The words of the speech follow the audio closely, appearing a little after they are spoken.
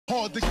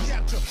hard to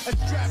capture,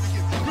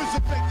 extravagant,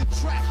 resurrect the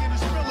track and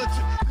it's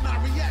militant. And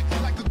I react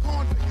like a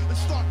convict and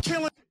start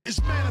killing. It's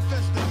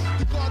manifesting.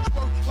 The gods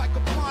work like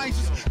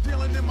appliances,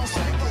 dealing in my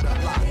sacred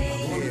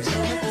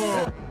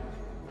life.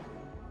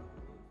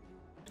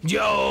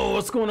 Yo,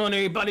 what's going on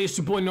everybody? It's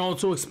your boy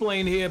Naruto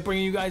Explained here,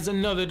 bringing you guys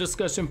another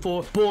discussion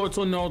for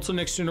Boruto Naruto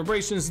Next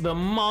Generations, the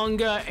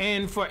manga.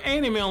 And for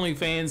anime only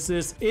fans,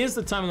 this is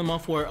the time of the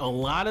month where a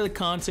lot of the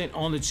content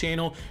on the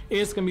channel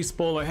is going to be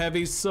spoiler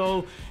heavy.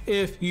 So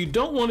if you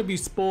don't want to be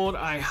spoiled,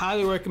 I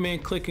highly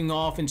recommend clicking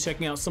off and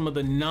checking out some of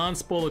the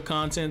non-spoiler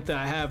content that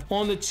I have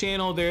on the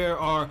channel. There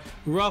are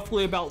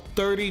roughly about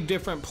 30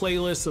 different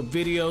playlists of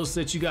videos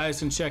that you guys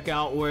can check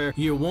out where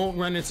you won't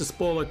run into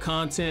spoiler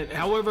content.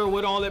 However,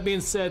 with all that being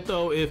said,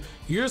 though, if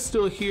you're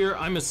still here,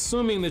 I'm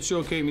assuming that you're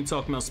okay with me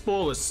talking about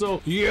spoilers.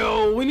 So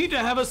yo, we need to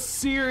have a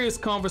serious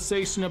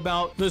conversation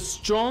about the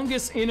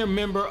strongest inner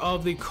member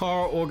of the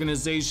Car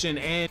organization.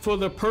 And for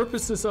the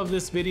purposes of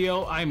this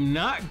video, I'm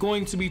not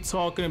going to be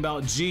talking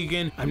about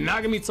Jigen. I'm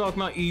not going to be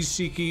talking about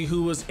Ishiki,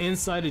 who was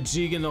inside of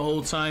Jigen the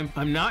whole time.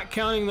 I'm not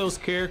counting those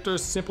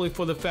characters simply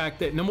for the fact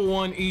that number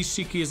one,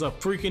 Ishiki is a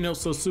freaking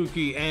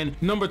Otsutsuki, and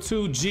number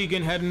two,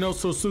 Jigen had an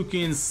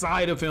Otsutsuki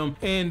inside of him,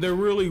 and they're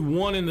really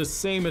one and the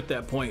same at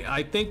that point.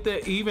 I think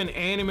that even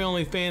anime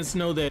only fans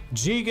know that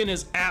Jigen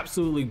is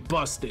absolutely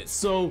busted.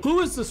 So who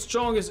is the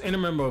strongest inner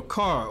member of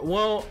Car?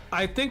 Well,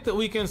 I think that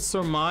we can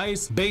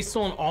surmise based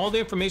on all the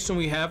information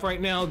we have right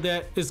now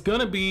that it's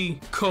gonna be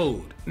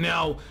Code.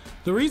 Now,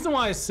 the reason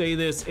why I say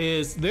this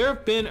is there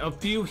have been a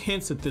few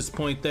hints at this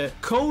point that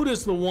Code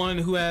is the one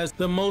who has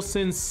the most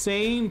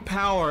insane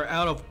power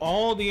out of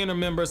all the inner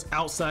members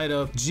outside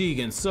of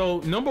Jigen. So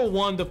number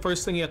one, the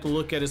first thing you have to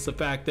look at is the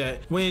fact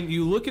that when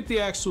you look at the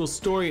actual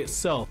story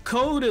itself,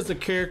 Code is a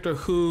character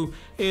who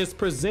is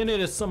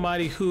presented as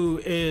somebody who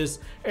is,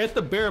 at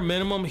the bare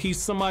minimum, he's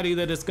somebody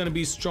that is going to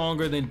be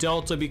stronger than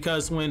Delta,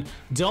 because when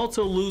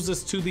Delta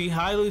loses to the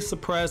highly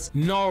suppressed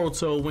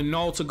Naruto, when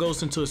Naruto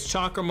goes into his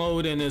chakra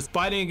mode and is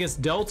fighting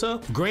against Delta,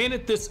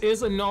 granted this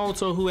is a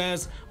Naruto who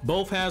has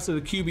both halves of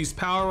the Kyuubi's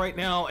power right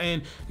now,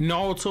 and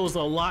Naruto is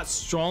a lot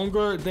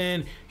stronger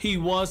than he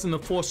was in the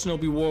Fourth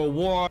Shinobi World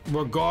War.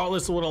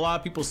 Regardless of what a lot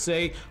of people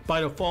say,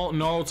 by default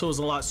Naruto is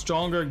a lot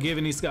stronger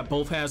given he's got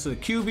both halves of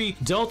the Kyuubi.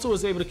 Delta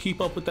was able to keep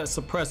up with that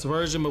suppressed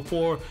version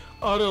before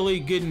utterly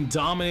getting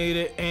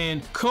dominated,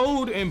 and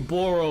Code and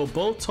Boro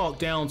both talk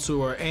down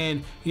to her,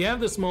 and you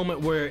have this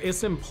moment where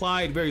it's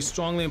implied, very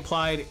strongly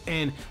implied,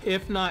 and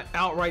if not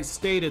outright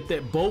stated,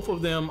 that both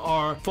of them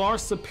are far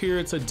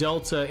superior to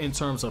Delta in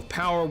terms of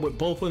power, with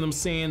both of them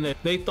saying that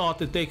they thought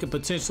that they could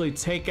potentially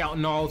take out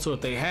Naruto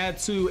if they had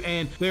to,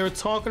 and they were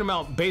talking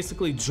about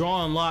basically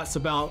drawing lots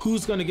about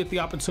who's going to get the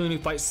opportunity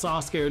to fight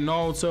Sasuke or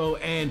Naruto,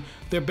 and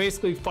they're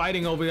basically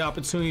fighting over the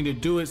opportunity to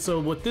do it.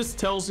 So what this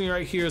tells me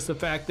right here is the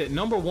fact that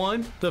number one,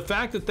 the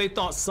fact that they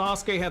thought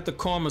Sasuke had the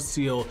Karma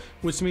Seal,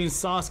 which means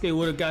Sasuke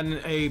would have gotten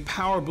a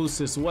power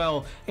boost as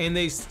well, and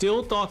they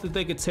still thought that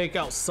they could take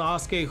out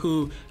Sasuke,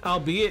 who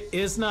albeit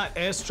is not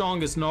as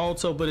strong as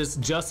Naruto, but is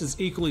just as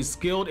equally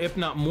skilled, if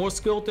not more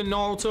skilled than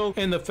Naruto.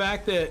 And the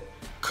fact that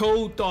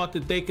Code thought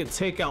that they could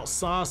take out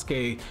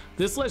Sasuke,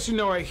 this lets you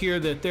know right here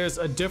that there's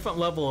a different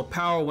level of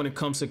power when it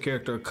comes to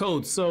character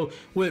Code. So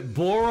with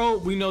Boro,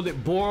 we know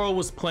that Boro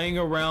was playing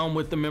around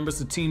with the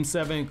members of Team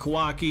 7 and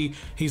Kawaki.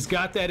 He's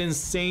got that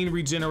insane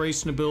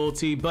regeneration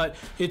ability, but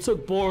it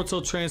took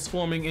Boruto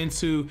transforming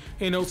into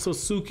an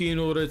Otsutsuki in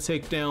order to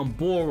take down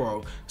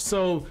Boro.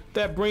 So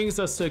that brings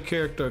us to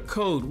character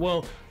Code.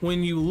 Well,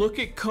 when you look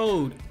at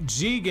Code,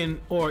 Jigen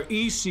or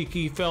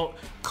Ishiki felt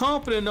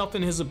confident enough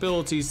in his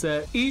abilities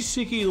that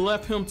Ishiki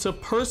left him to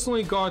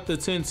personally guard the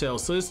Ten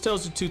Tails. So this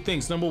tells you two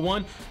things. Number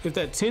one, if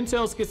that Ten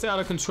Tails gets out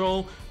of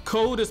control,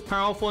 Code is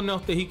powerful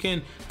enough that he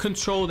can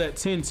control that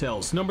Ten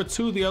Tails. Number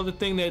two, the other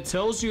thing that it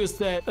tells you is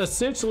that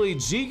essentially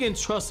Jigen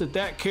trusted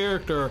that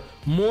character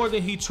more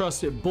than he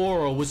trusted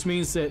Boro, which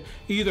means that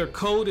either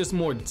Code is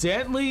more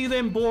deadly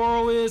than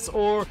Boro is,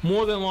 or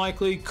more than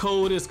likely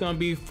Code is going to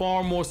be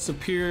far more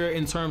superior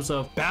in terms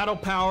of battle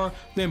power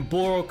than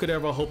Boro could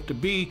ever hope to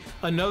be.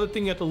 Another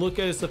thing you have to look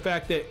at is the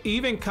fact that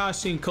even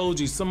Kashin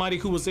Koji, somebody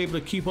who was able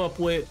to keep up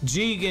with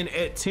Jigen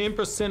at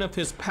 10% of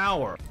his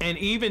power, and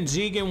even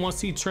Jigen,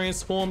 once he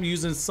transformed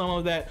using some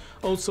of that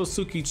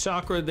Otsutsuki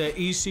chakra that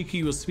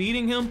Ishiki was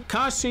feeding him,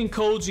 Kashin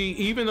Koji,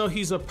 even though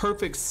he's a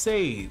perfect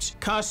sage,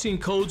 Kashin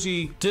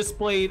Koji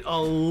displayed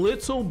a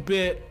little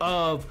bit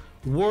of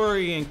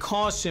worry and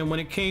caution when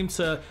it came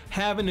to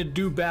having to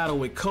do battle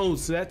with Code.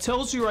 So that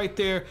tells you right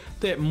there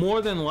that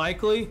more than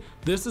likely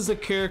this is a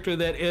character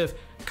that if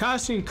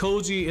Kashin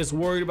Koji is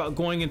worried about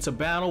going into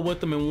battle with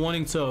them and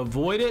wanting to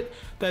avoid it,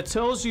 that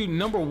tells you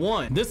number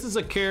one, this is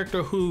a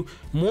character who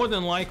more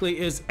than likely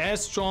is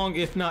as strong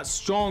if not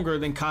stronger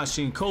than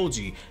Kashin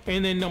Koji.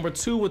 And then number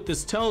two, what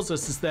this tells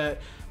us is that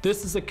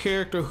this is a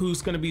character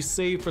who's going to be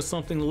saved for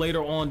something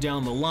later on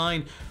down the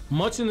line.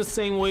 much in the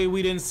same way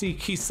we didn't see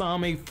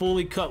Kisame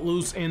fully cut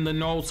loose in the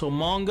Naruto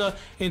manga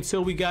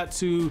until we got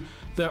to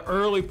the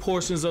early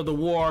portions of the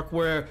war arc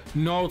where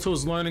Naruto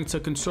is learning to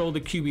control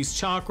the Kyuubi's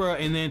chakra,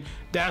 and then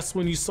that's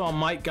when you saw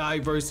Might Guy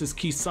versus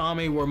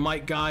Kisame, where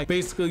Might Guy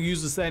basically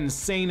uses that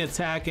insane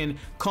attack and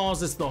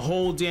causes the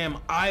whole damn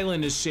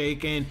island to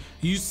shake, and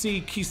you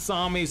see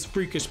Kisame's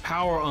freakish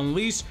power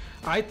unleashed.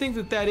 I think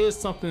that that is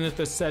something that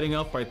they're setting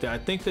up right there. I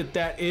think that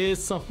that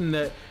is something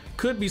that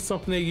could be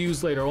something they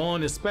use later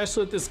on,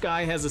 especially if this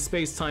guy has a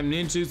space-time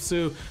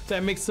ninjutsu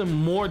that makes him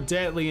more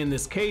deadly in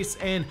this case.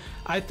 And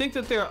I think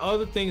that there are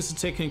other things to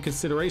take in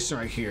consideration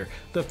right here.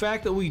 The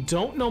fact that we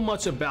don't know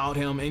much about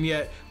him, and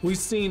yet we've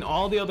seen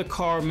all the other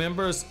car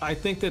members, I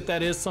think that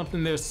that is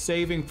something they're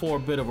saving for a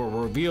bit of a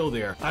reveal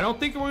there. I don't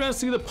think we're going to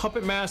see the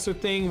puppet master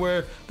thing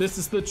where this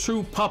is the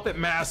true puppet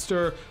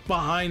master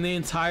behind the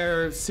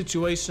entire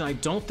situation. I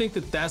don't think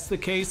that that's the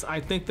case. I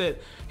think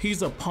that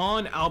he's a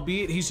pawn,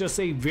 albeit he's just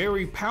a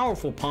very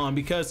powerful pawn,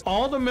 because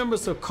all the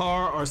members of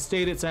Car are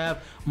stated to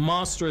have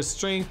monstrous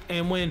strength,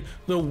 and when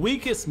the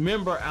weakest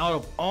member out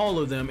of all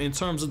of them in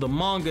terms of the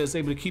manga is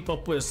able to keep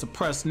up with a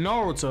suppressed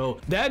Naruto,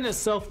 that in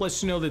itself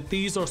lets you know that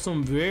these are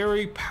some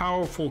very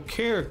powerful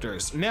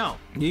characters. Now,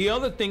 the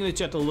other thing that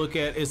you have to look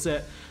at is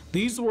that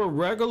these were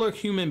regular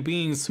human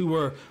beings who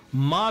were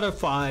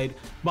modified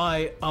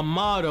by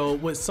Amato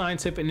with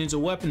scientific ninja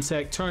weapon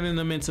tech, turning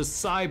them into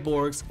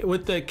cyborgs.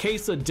 With the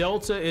case of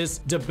Delta, it's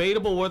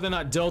debatable whether or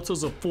not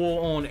Delta's a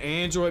full-on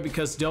android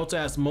because Delta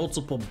has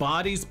multiple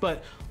bodies,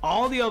 but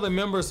all the other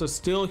members are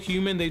still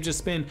human. They've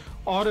just been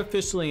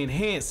artificially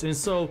enhanced. And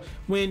so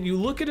when you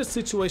look at a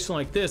situation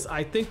like this,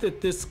 I think that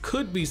this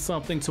could be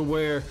something to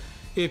where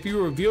if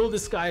you reveal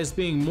this guy as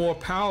being more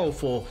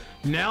powerful,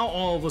 now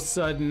all of a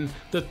sudden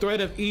the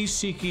threat of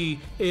Ishiki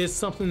is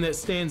something that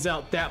stands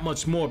out that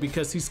much more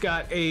because he's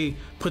got a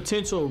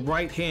potential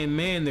right-hand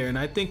man there. And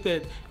I think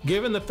that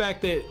given the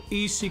fact that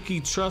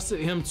Ishiki trusted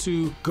him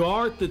to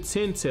guard the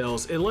Ten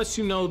Tails, it lets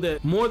you know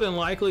that more than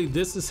likely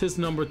this is his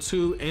number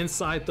 2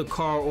 inside the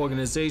Car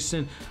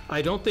organization.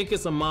 I don't think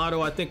it's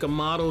Amato. I think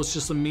Amato is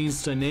just a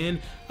means to an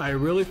end. I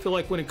really feel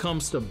like when it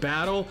comes to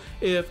battle,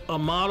 if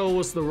Amato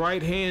was the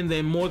right hand,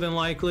 then more than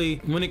likely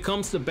when it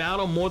comes to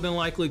battle, more than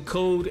likely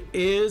Code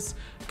is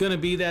gonna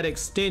be that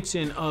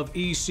extension of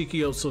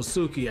Ishiki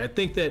Otsutsuki. I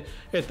think that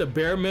at the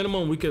bare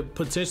minimum we could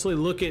potentially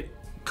look at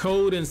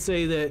Code and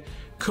say that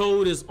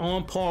Code is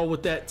on par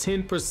with that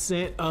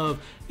 10%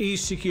 of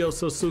Ishiki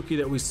Otsutsuki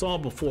that we saw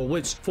before,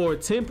 which for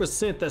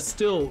 10% that's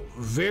still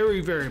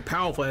very, very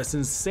powerful. That's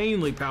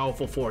insanely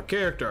powerful for a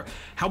character.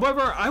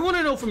 However, I want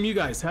to know from you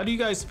guys, how do you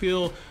guys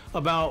feel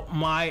about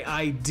my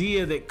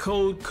idea that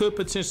Code could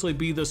potentially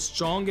be the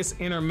strongest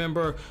inner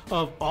member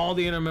of all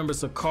the inner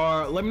members of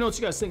Car? Let me know what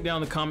you guys think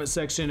down in the comment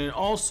section, and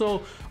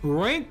also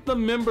rank the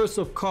members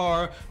of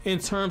Car in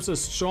terms of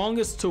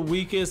strongest to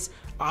weakest.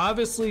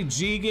 Obviously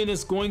Jigen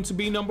is going to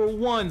be number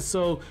 1,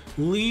 so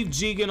leave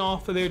Jigen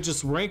off of there.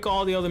 Just rank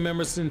all the other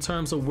members in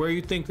terms of where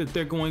you think that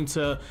they're going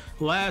to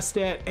last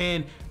at.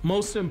 And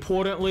most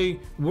importantly,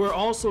 we're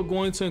also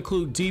going to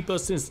include Deepa,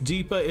 since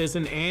Deepa is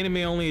an anime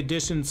only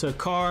addition to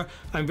Car.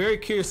 I'm very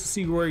curious to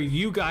see where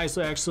you guys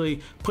will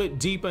actually put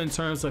Deepa in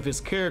terms of his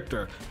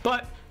character.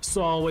 But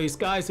so always,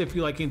 guys, if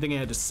you like anything I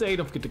had to say,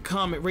 don't forget to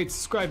comment, rate,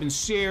 subscribe, and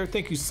share.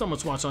 Thank you so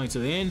much for watching to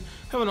the end.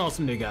 Have an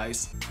awesome day,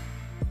 guys.